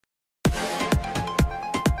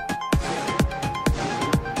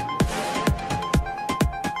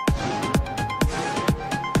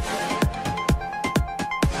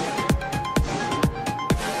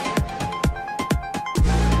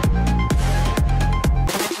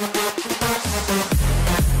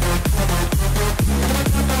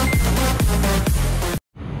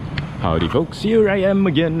Howdy folks, here I am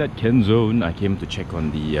again at Kenzone. I came to check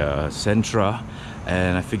on the Sentra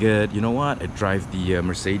and I figured, you know what, I'd drive the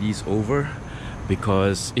Mercedes over,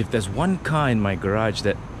 because if there's one car in my garage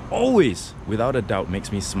that always, without a doubt,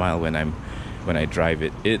 makes me smile when I drive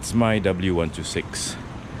it, it's my W126.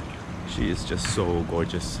 She is just so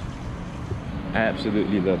gorgeous. I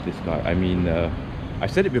absolutely love this car. I mean, I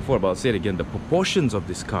said it before, but I'll say it again, the proportions of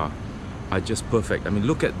this car are just perfect. I mean,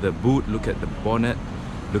 look at the boot, look at the bonnet,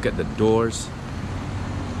 look at the doors,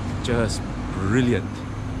 just brilliant.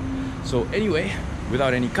 So anyway,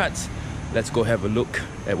 without any cuts, let's go have a look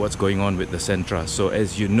at what's going on with the Sentra. So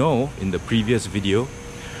as you know, in the previous video,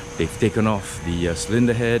 they've taken off the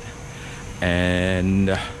cylinder head,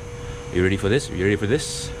 and you ready for this? You ready for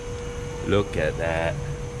this? Look at that.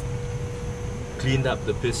 Cleaned up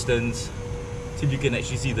the pistons. See if you can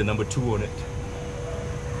actually see the number 2 on it.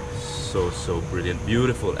 So brilliant,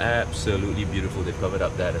 beautiful, absolutely beautiful. They've covered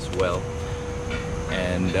up that as well.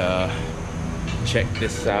 And check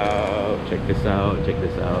this out, check this out, check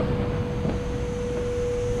this out.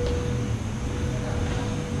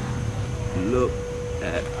 Look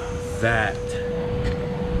at that.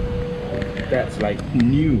 That's like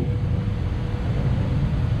new.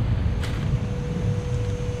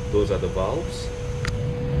 Those are the valves,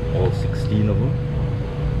 all 16 of them.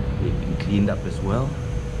 They've been cleaned up as well.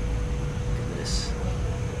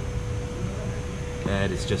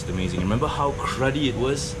 That is just amazing. Remember how cruddy it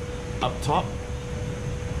was up top?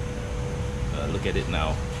 Look at it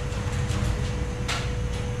now.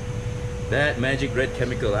 That magic red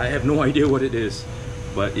chemical, I have no idea what it is,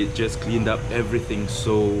 but it just cleaned up everything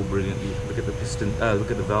so brilliantly. Look at the piston, look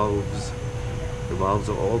at the valves. The valves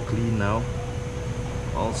are all clean now.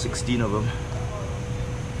 All 16 of them.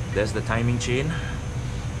 There's the timing chain.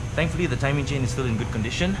 Thankfully the timing chain is still in good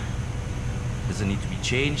condition. Doesn't need to be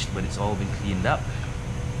changed, but it's all been cleaned up.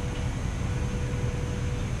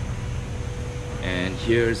 And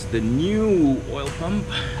here's the new oil pump.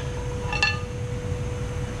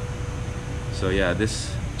 So yeah,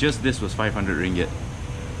 this was 500 ringgit.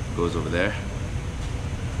 Goes over there.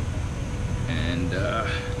 And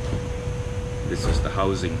this is the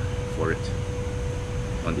housing for it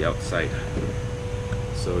on the outside.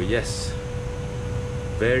 So yes,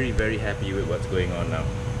 very happy with what's going on now.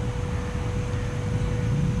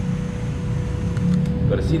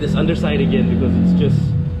 Gotta see this underside again because it's just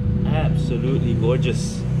absolutely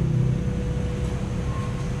gorgeous.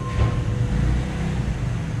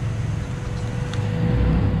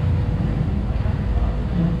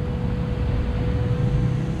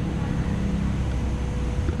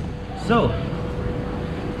 So,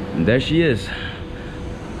 and there she is.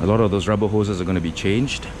 A lot of those rubber hoses are going to be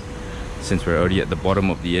changed since we're already at the bottom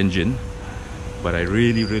of the engine. But I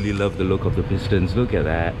really love the look of the pistons. Look at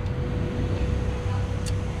that.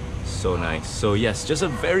 So nice. So yes, just a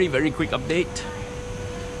very quick update.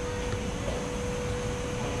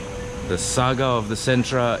 The saga of the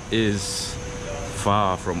Sentra is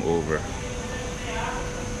far from over.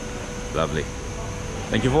 Lovely.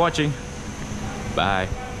 Thank you for watching. Bye.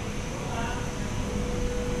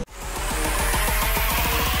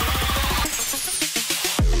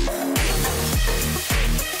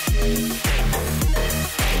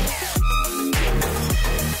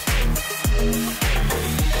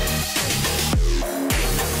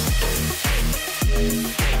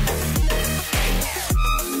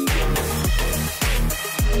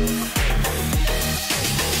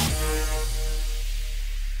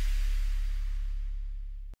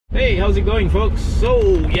 Hey, how's it going folks? So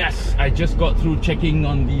yes, I just got through checking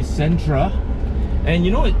on the Sentra, and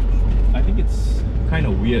you know, I think it's kind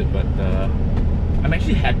of weird, but I'm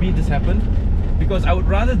actually happy this happened, because I would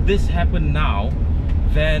rather this happen now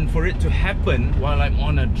than for it to happen while I'm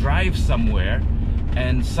on a drive somewhere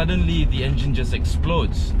and suddenly the engine just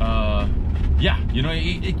explodes. Yeah, you know,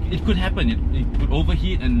 it could happen. It could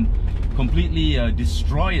overheat and completely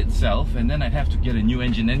destroy itself, and then I'd have to get a new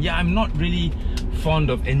engine. And yeah, I'm not really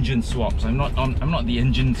fond of engine swaps. I'm not the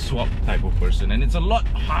engine swap type of person, and it's a lot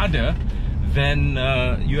harder than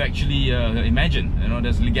you actually imagine. You know,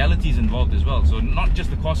 there's legalities involved as well. So not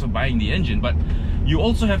just the cost of buying the engine, but you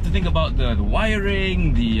also have to think about the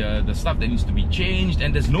wiring, the stuff that needs to be changed,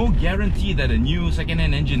 and there's no guarantee that a new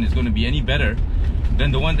second-hand engine is going to be any better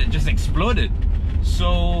than the one that just exploded.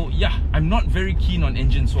 So yeah, I'm not very keen on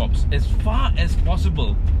engine swaps. As far as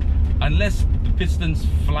possible, unless the pistons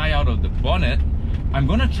fly out of the bonnet, I'm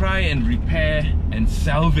gonna try and repair and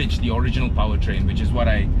salvage the original powertrain, which is what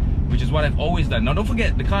I've always done. Now don't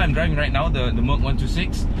forget, the car I'm driving right now, the Merc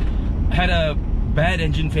 126, had a bad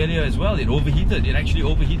engine failure as well. It overheated. It actually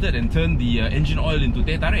overheated and turned the engine oil into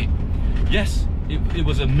teh tarik. Yes, it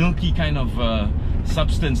was a milky kind of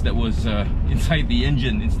substance that was inside the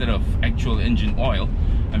engine instead of actual engine oil.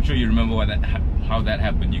 I'm sure you remember how that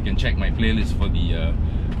happened. You can check my playlist for the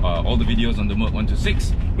all the videos on the Merc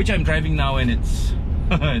 126, which I'm driving now, and it's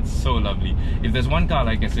it's so lovely. If there's one car,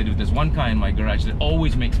 like I said, if there's one car in my garage that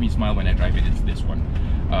always makes me smile when I drive it, it's this one.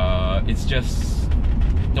 It's just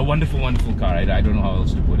a wonderful, wonderful car. I don't know how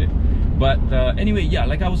else to put it. But anyway, yeah,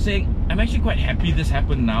 like I was saying, I'm actually quite happy this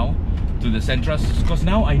happened now to the Sentra, because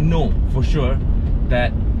now I know for sure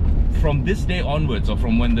that from this day onwards, or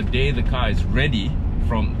from when the day the car is ready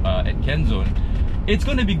from at Kenzone, it's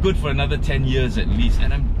going to be good for another 10 years at least.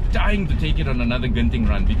 And I'm dying to take it on another Genting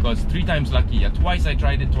run, because 3 times lucky. Yeah, twice I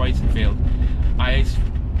tried it, twice it failed.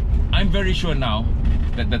 I'm very sure now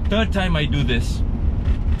that the 3rd time I do this,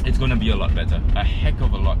 it's going to be a lot better, a heck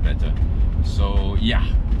of a lot better. So yeah,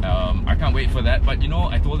 I can't wait for that. But you know,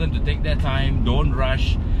 I told them to take their time, don't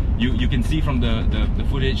rush. You can see from the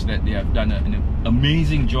footage that they have done an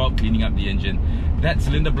amazing job cleaning up the engine. That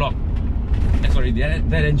cylinder block, sorry,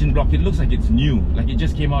 that engine block, it looks like it's new, like it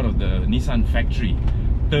just came out of the Nissan factory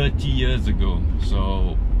 30 years ago.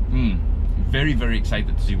 So very, very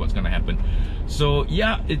excited to see what's going to happen. So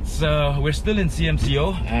yeah, it's we're still in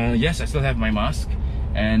CMCO. Yes, I still have my mask,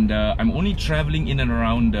 and I'm only traveling in and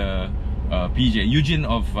around PJ. Eugene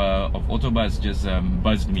of Autobuzz just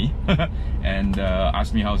buzzed me and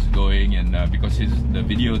asked me how's it going, and because the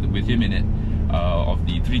video with him in it of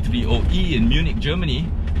the 330E in Munich, Germany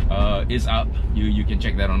is up. You can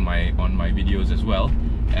check that on my videos as well.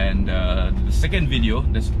 And the second video,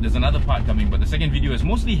 there's another part coming, but the second video is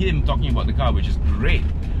mostly him talking about the car, which is great.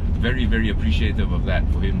 Very, very appreciative of that,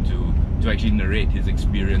 for him to actually narrate his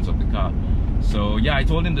experience of the car. So yeah, I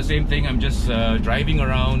told him the same thing. I'm just driving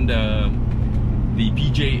around the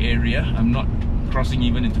PJ area. I'm not crossing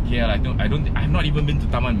even into KL. I've not even been to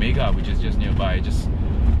Taman Mega, which is just nearby, just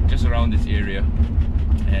around this area.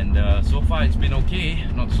 And so far it's been okay,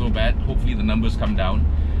 not so bad. Hopefully the numbers come down.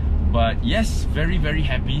 But yes, very, very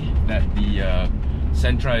happy that the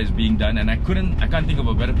Sentra is being done, and I can't think of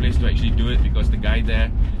a better place to actually do it, because the guy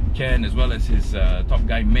there, Ken, as well as his top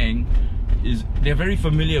guy Meng, they're very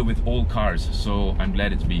familiar with old cars, so I'm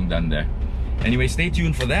glad it's being done there. Anyway, stay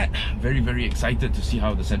tuned for that. Very, very excited to see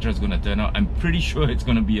how the Sentra is going to turn out. I'm pretty sure it's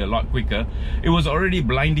going to be a lot quicker. It was already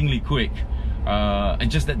blindingly quick, and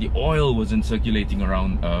just that the oil wasn't circulating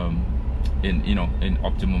around in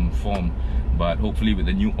optimum form. But hopefully with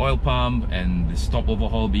the new oil pump and the stop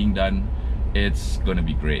overhaul being done, it's going to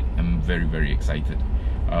be great. I'm very, very excited.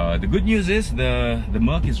 The good news is the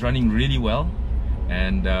Merc is running really well.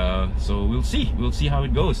 And so we'll see how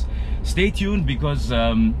it goes. Stay tuned, because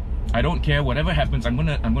I don't care whatever happens. I'm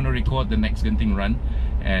gonna record the next Genting run,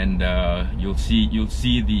 and you'll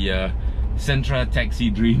see the Sentra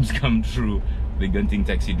taxi dreams come true, the Genting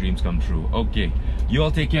taxi dreams come true. Okay, you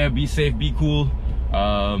all take care, be safe, be cool.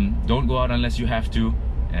 Don't go out unless you have to,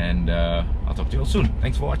 and I'll talk to you all soon.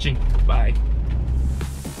 Thanks for watching. Bye.